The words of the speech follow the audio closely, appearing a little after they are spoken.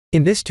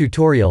In this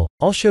tutorial,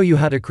 I'll show you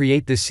how to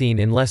create this scene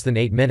in less than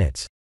 8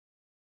 minutes.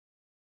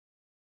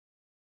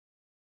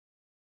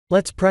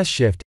 Let's press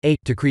Shift-A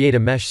to create a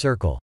mesh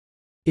circle.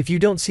 If you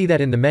don't see that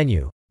in the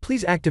menu,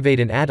 please activate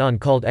an add-on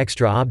called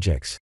Extra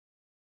Objects.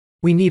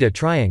 We need a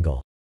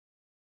triangle.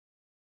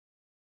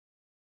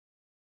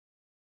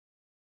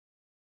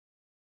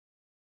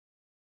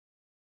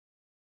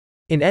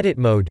 In edit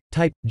mode,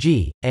 type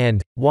G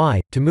and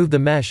Y to move the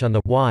mesh on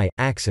the Y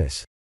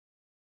axis.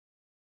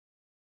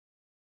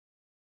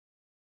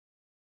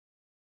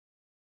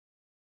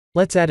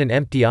 Let's add an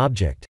empty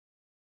object.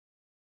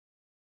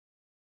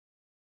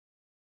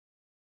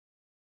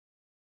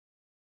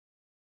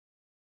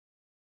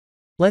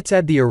 Let's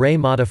add the array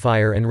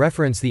modifier and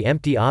reference the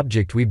empty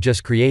object we've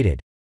just created.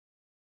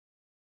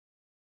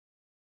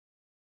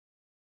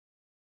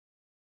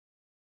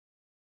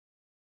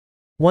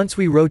 Once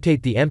we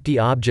rotate the empty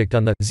object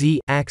on the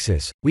Z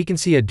axis, we can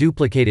see a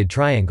duplicated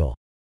triangle.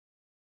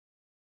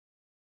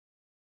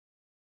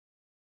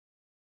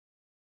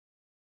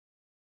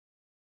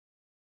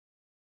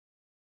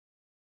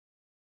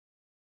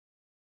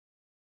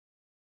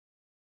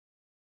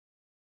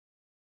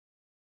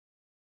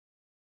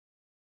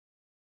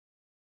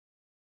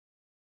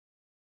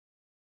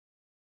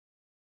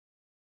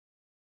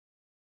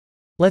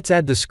 Let's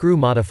add the screw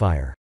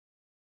modifier.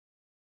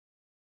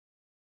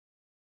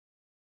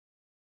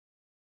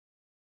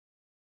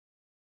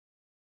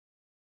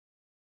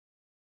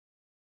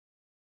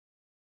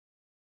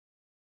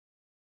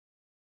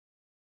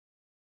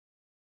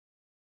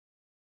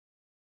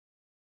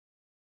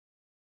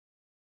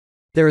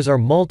 There is our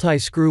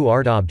multi-screw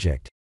art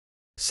object.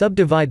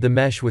 Subdivide the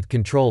mesh with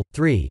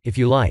Ctrl+3 if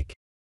you like.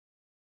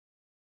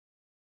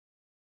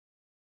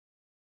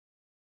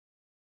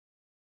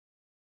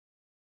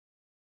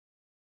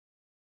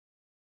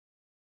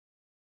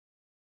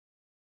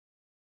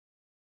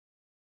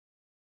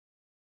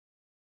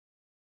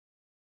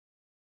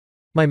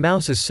 My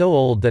mouse is so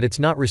old that it's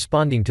not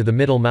responding to the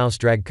middle mouse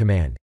drag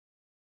command.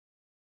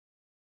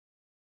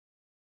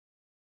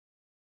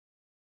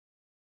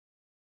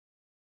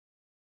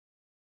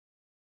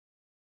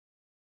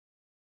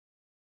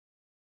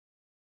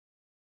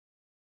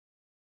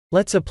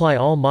 Let's apply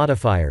all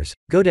modifiers,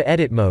 go to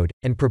edit mode,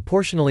 and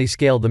proportionally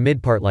scale the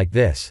midpart like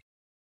this.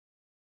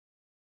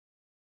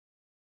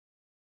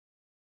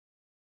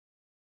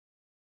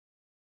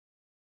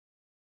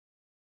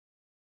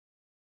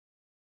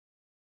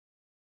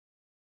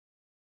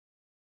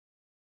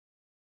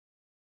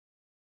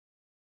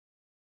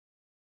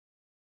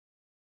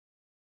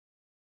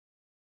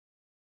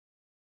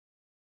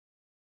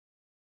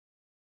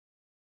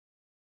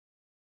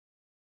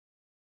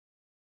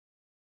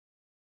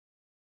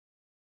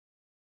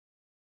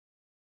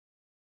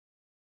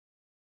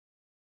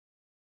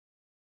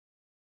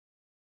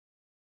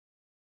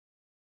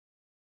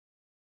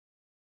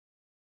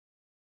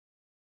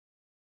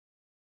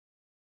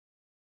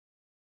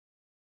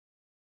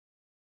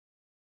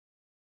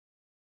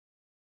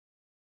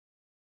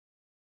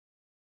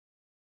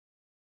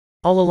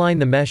 I'll align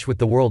the mesh with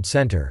the world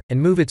center,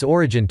 and move its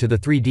origin to the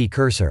 3D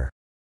cursor.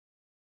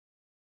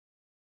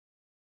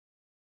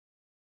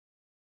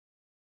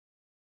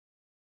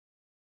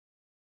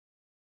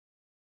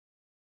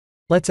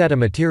 Let's add a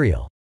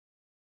material.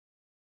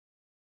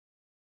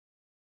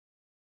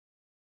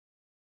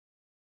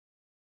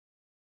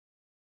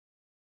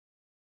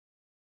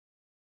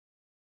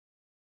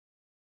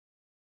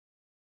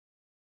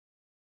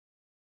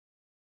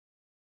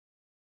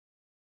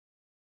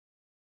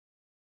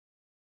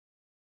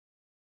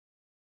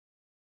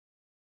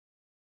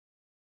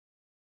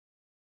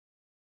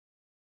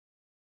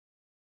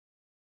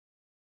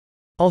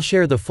 I'll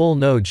share the full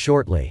node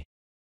shortly.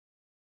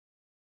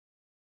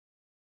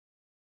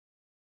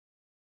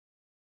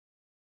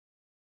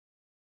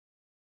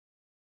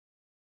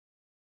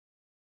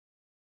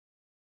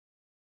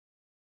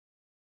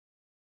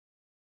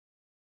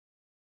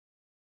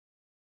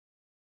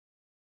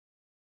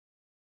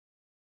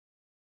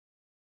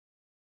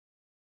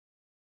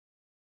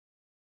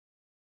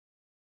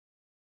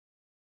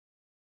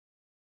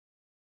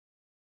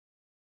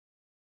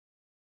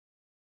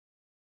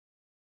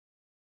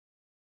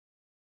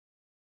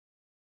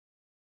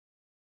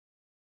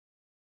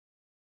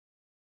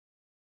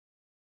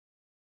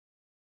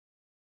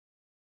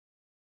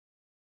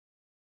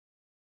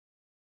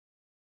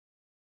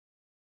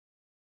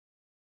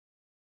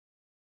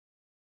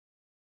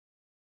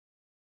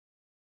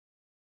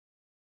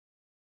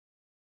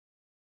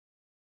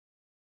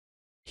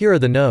 Here are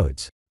the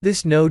nodes.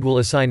 This node will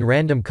assign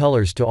random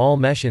colors to all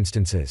mesh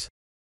instances.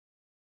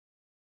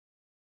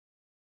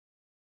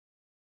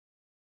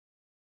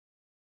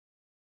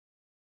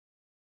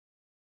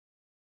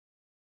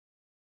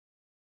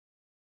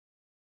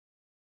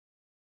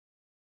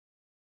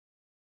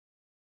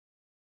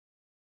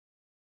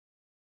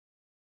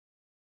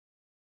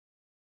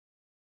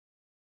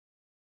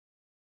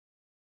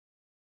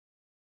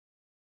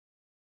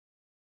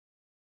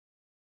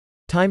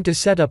 Time to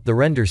set up the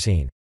render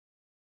scene.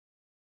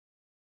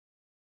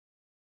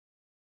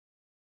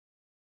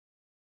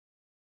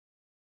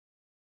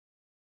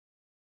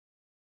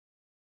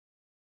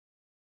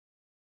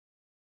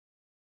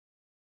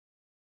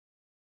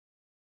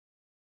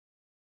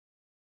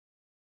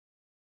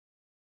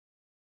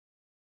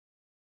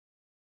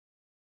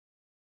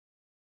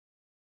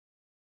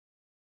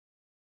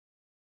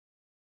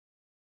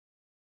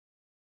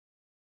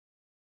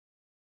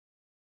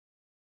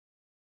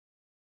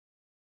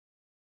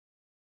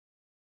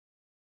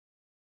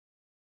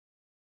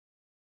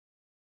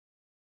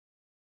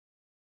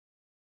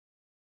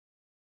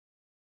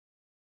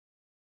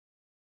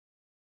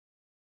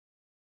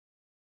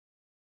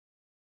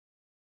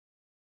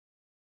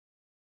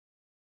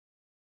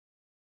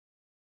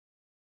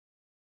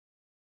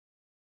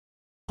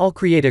 I'll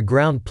create a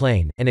ground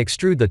plane, and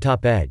extrude the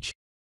top edge.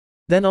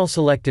 Then I'll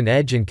select an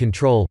edge and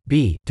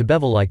Ctrl+B, to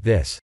bevel like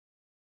this.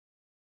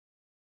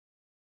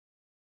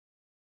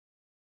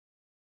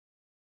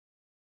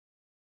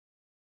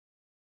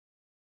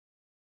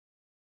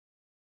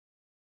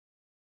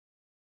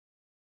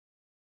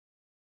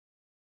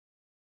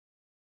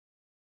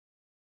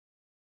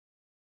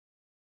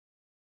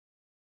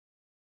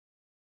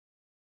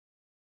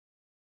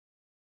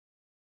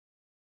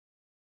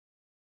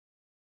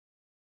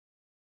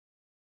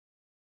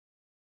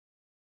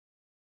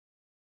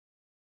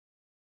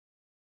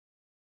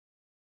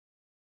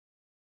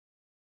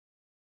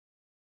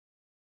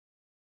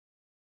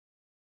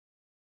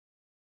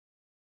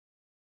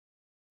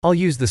 I'll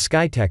use the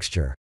sky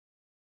texture.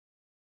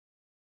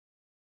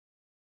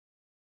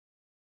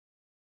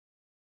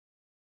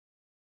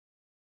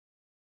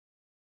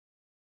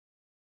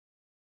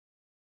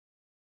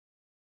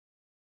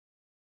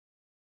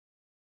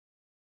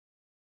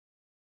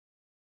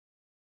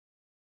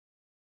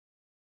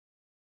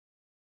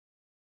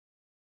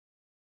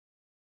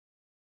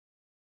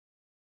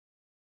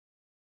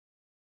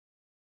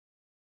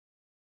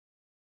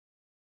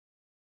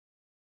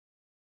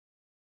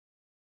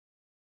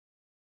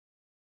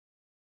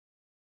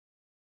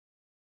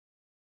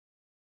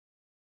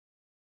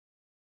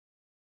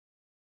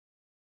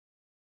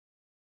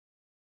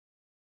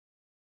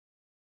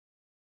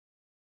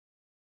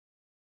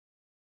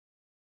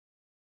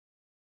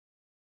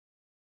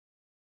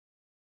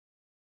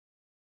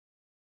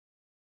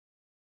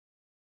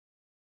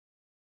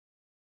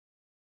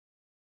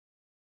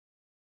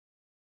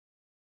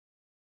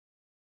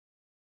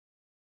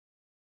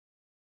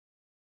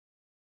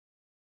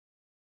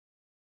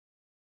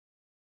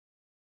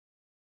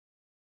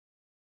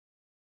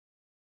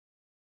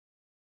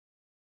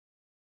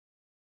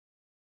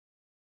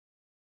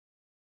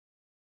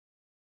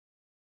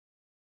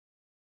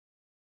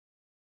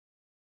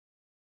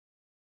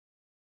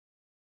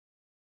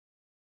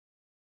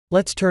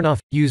 Let's turn off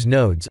Use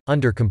Nodes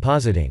under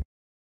Compositing.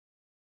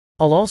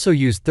 I'll also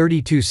use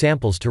 32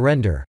 samples to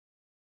render.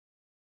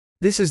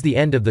 This is the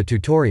end of the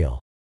tutorial.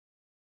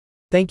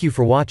 Thank you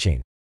for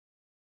watching.